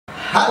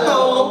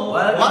Hello,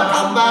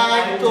 welcome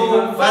back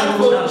to Fun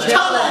Food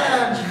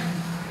Challenge.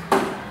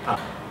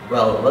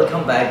 Well,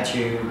 welcome back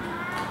to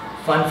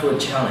Fun Food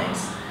Challenge.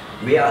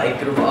 We are a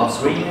group of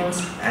Srians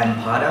and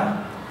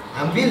Pada.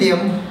 I'm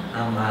William.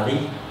 I'm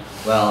Aali.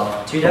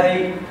 Well,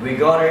 today we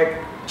got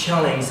a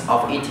challenge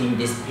of eating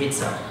this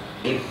pizza.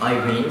 If I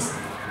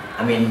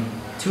win,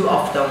 two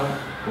of them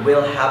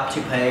will have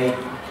to pay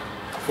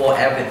for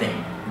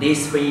everything.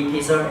 These three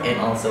pizza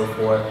and also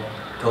for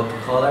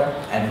Coca-Cola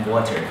and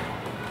water.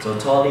 So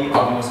totally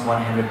almost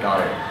 $100.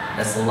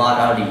 That's a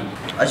lot, Aali.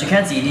 As you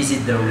can see, this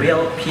is the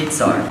real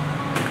pizza.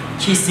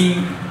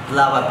 Cheesy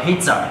Larva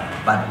Pizza.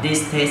 But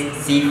this tastes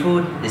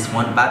seafood, this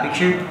one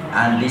barbecue,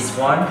 and this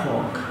one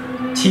pork.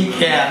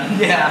 Chicken,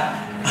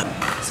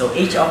 yeah. So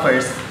each of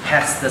us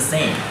has the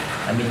same.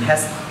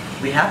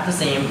 We have the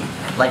same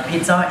like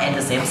pizza and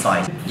the same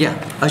size. Yeah,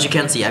 as you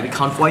can see, I will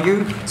count for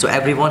you. So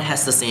everyone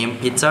has the same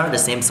pizza, the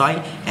same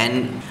size,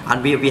 and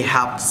we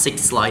have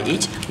 6 slices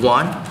each.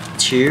 1,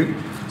 2,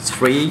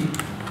 3,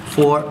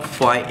 4,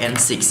 5, and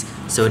 6.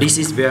 So this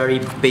is very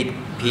big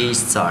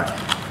pizza.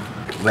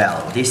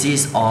 Well, this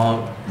is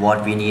all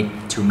what we need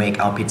to make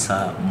our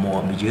pizza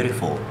more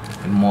beautiful,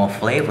 more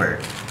flavor.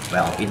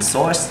 Well, it's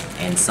sauce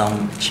and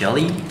some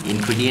chili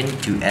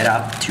ingredient to add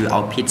up to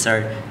our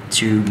pizza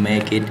to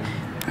make it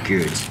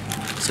good.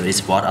 So this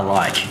is what I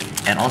like.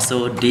 And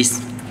also this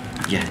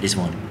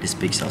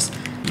big sauce.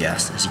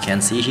 Yes, as you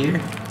can see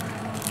here.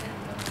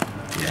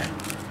 Yeah.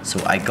 So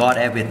I got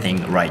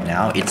everything right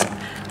now. It's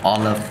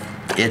all of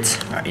it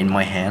in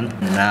my hand.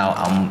 Now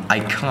I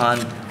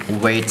can't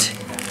wait.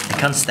 I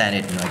can't stand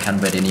it. I can't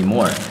wait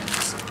anymore.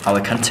 Our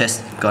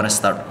contest gonna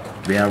start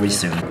very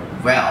soon.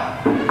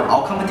 Well,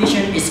 our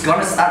competition is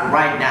gonna start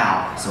right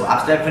now. So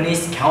after I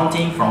finish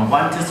counting from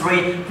 1 to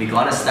 3, we're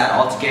gonna start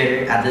all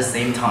together at the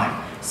same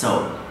time.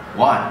 So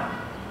 1,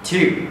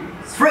 2,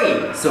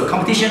 3. So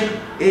competition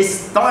is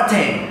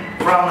starting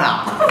from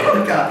now. Oh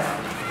my god.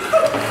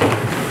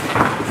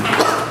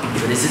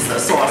 So this is the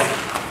sauce,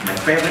 my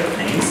favorite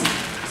things.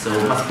 So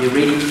must be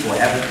ready for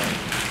everything.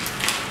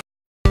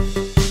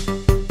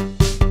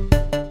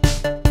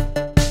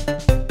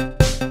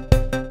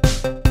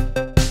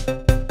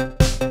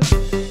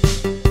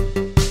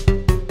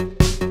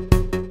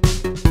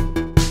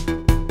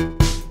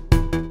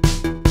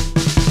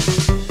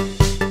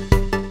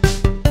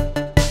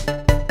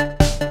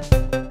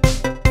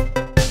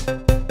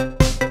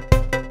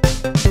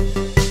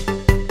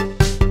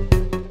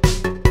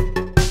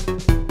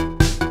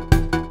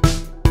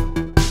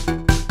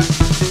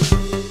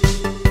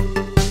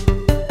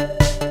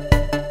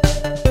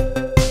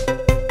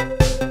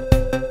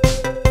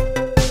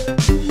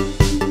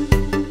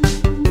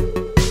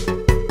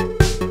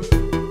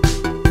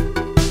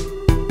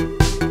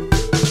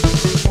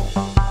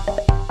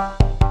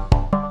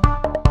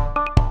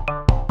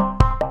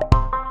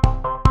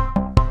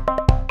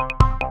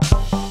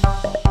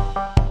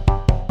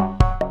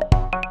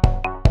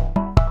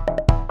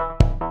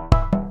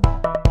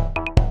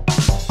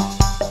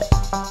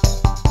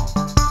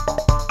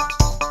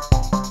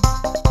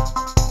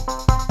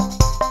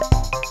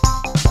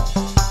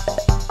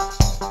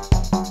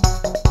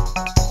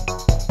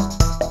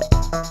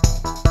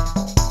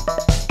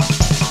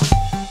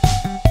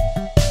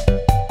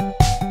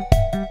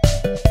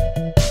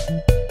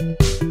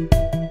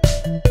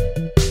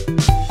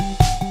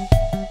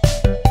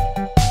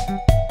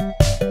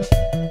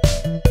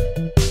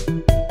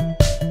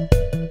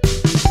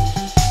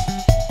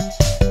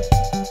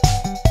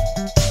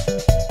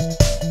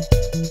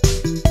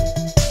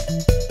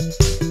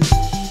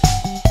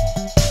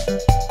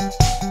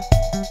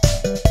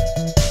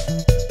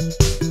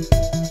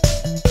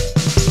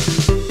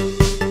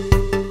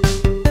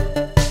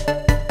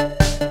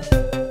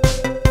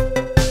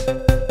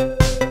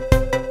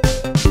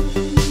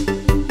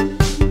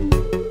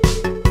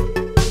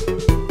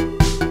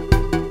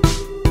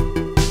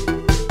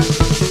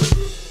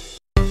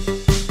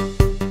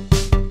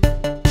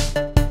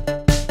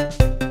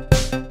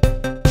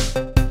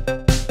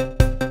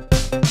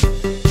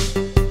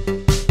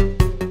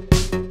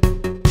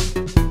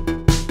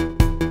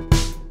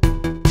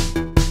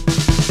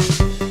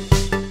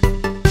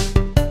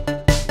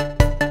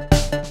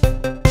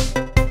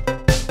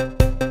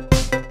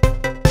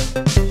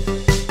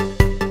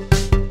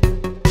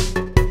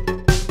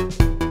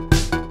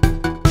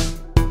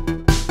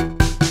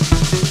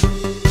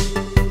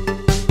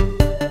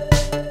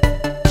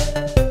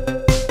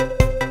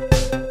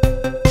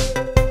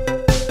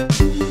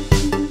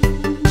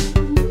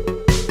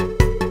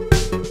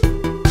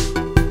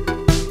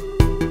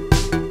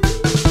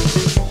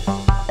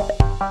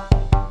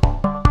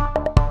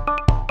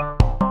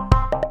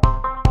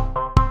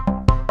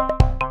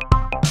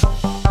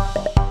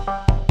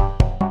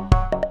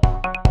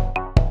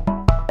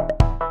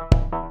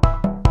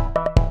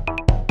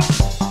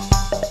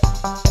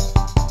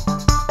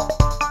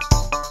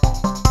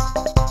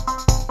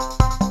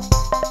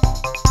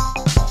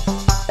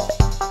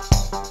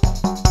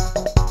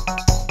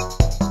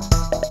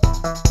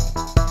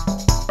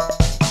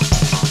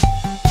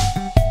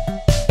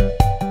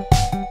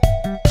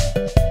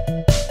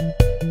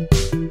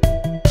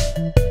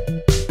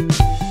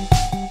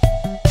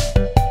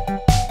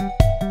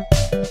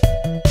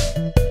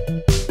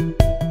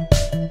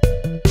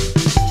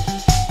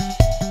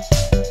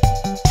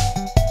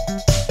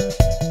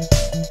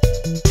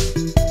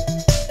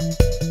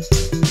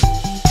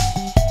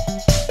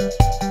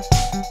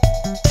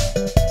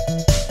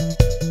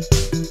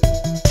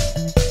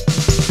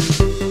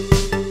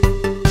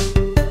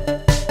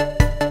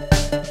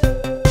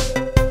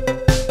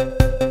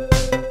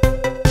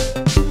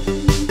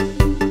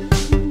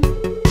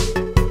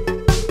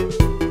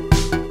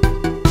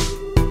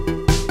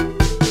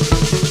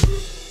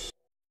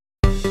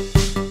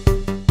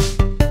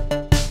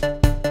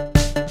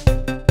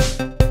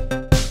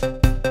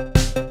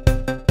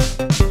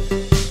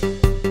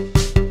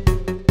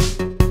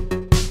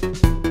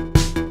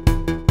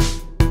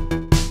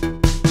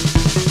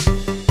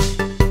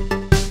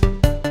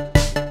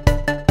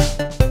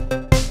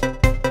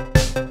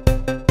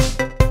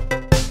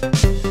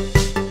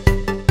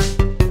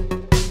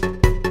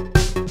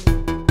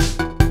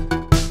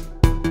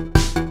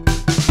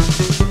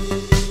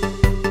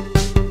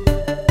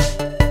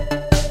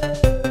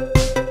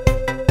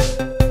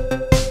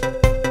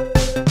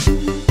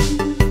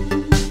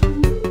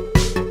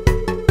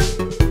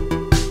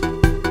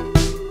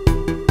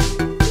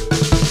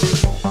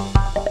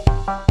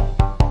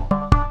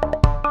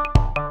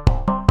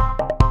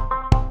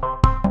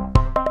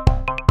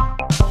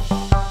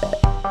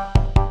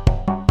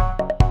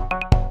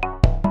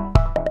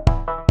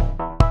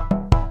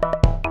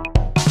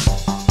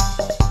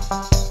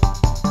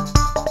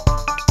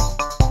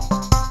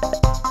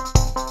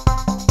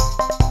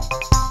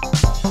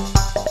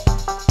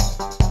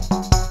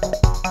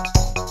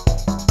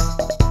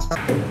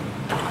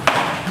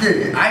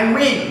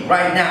 win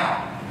right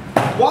now.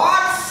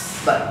 What?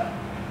 But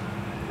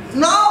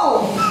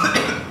No!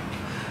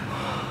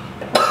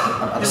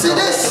 You see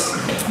this?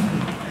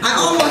 I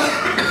almost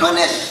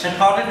finished.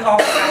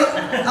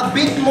 A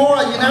bit more,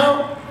 you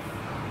know?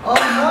 Oh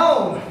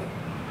no!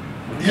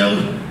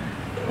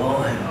 oh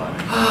my god.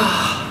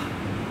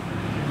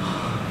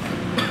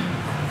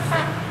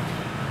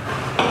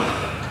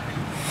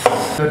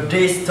 So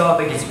this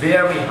topic is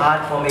very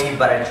hard for me,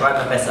 but I tried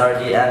my best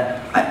already, and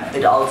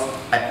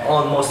I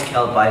almost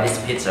killed by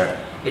this pizza.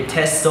 It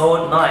tastes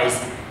so nice,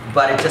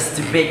 but it's just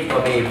too big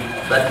for me.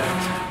 But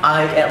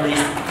I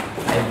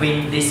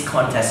win this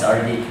contest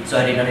already, so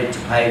I didn't need to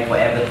pay for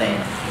everything,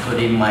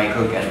 including my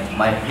cook and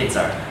my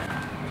pizza.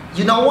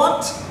 You know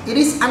what? It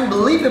is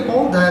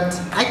unbelievable that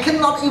I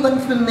cannot even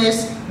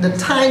finish the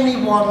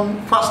tiny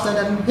one faster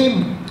than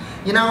him.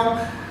 You know,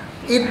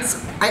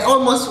 I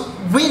almost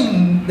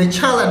win the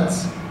challenge,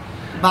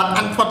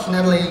 but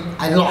unfortunately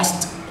I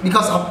lost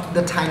because of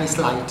the tiny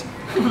slide.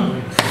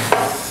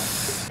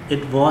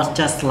 It was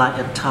just like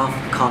a tough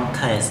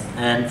contest,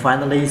 and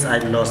finally I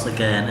lost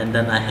again, and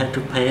then I had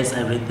to pay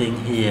everything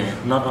here,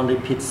 not only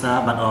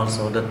pizza but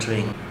also the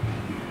drink.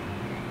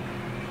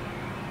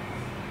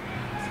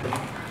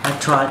 I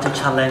tried to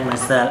challenge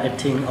myself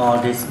eating all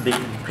these big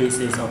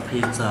pieces of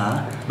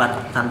pizza,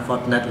 but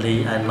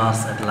unfortunately I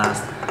lost at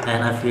last,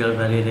 and I feel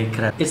very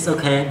regret. It's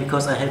okay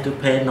because I had to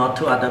pay not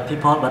to other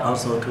people but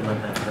also to my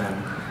best friend.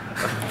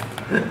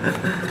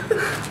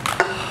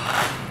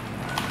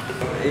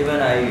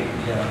 Even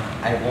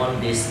I won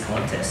this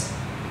contest,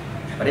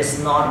 but it's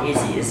not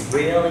easy. It's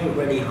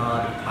really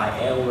hard. I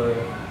ever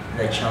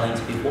the challenge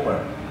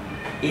before,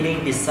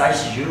 eating this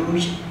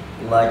huge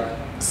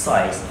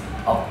size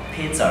of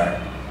pizza.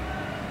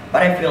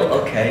 But I feel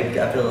okay.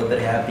 I feel a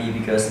bit happy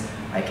because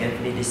I could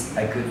finish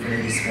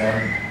this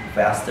one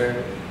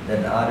faster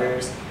than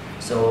others.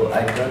 So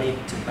I don't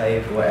need to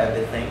pay for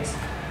everything.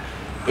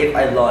 If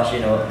I lost,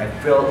 I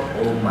feel,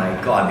 oh my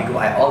god, because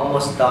I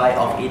almost died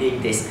of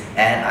eating this,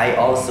 and I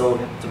also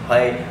to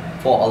pay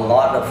for a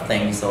lot of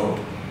things. So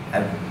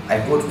I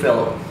would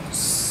feel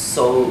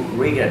so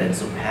regret and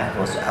so bad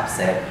or so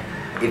upset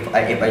if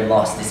I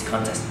lost this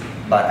contest.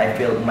 But I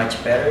feel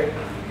much better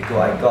because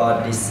I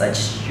got this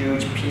such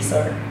huge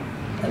pizza,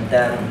 and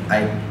then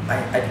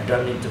I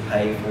don't need to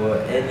pay for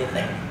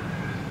anything.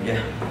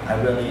 Yeah,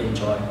 I really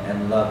enjoy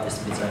and love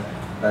this pizza,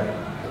 but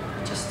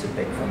just too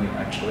big for me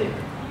actually.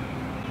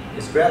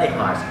 It's really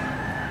hard,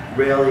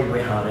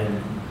 really hard,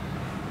 and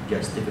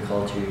just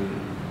difficult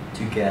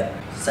to get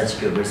such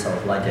good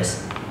result like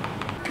this.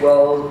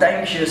 Well,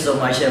 thank you so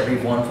much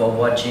everyone for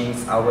watching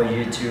our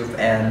YouTube,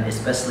 and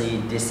especially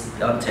this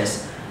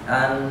contest.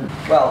 And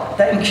well,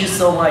 thank you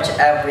so much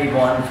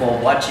everyone for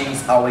watching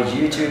our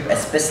YouTube,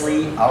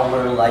 especially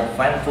our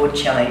fun food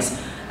challenge.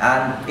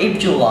 And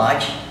if you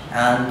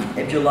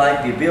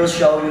like, we will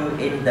show you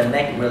in the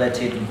next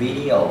related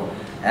video.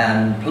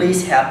 And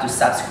please have to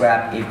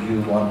subscribe if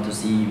you want to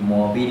see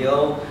more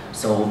video.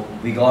 So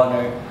we're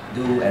gonna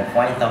do and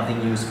find something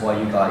new for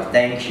you guys.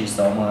 Thank you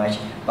so much.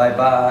 Bye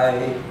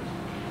bye.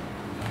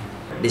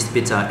 This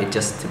pizza is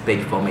just too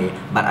big for me,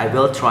 but I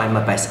will try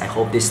my best. I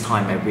hope this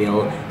time I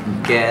will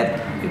get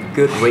a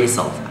good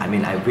result. I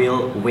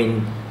will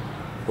win,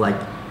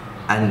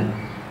 and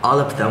all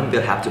of them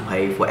will have to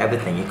pay for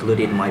everything,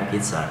 including my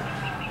pizza.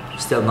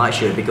 Still not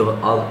sure because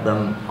all of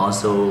them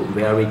also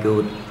very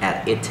good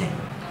at eating.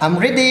 I'm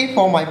ready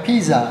for my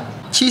pizza.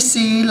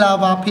 Cheesy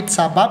Larva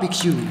Pizza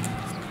Barbecue.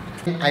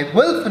 I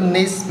will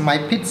finish my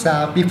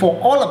pizza before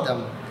all of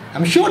them.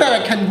 I'm sure that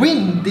I can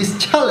win this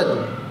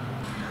challenge.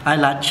 I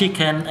like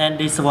chicken, and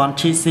this one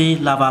cheesy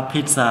lava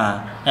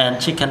pizza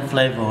and chicken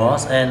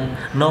flavors, and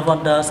no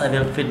wonders I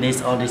will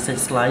finish all these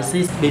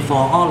slices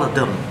before all of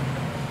them.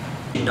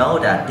 You know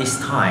that this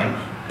time,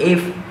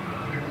 if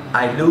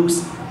I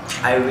lose,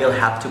 I will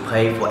have to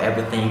pay for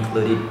everything,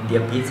 including the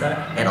pizza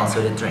and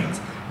also the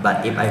drinks.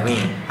 But if I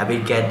win, I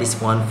will get this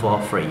one for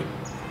free.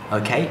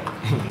 Okay?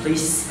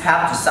 Please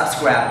have to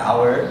subscribe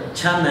our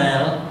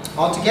Channel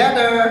all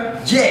together.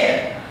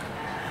 Yeah!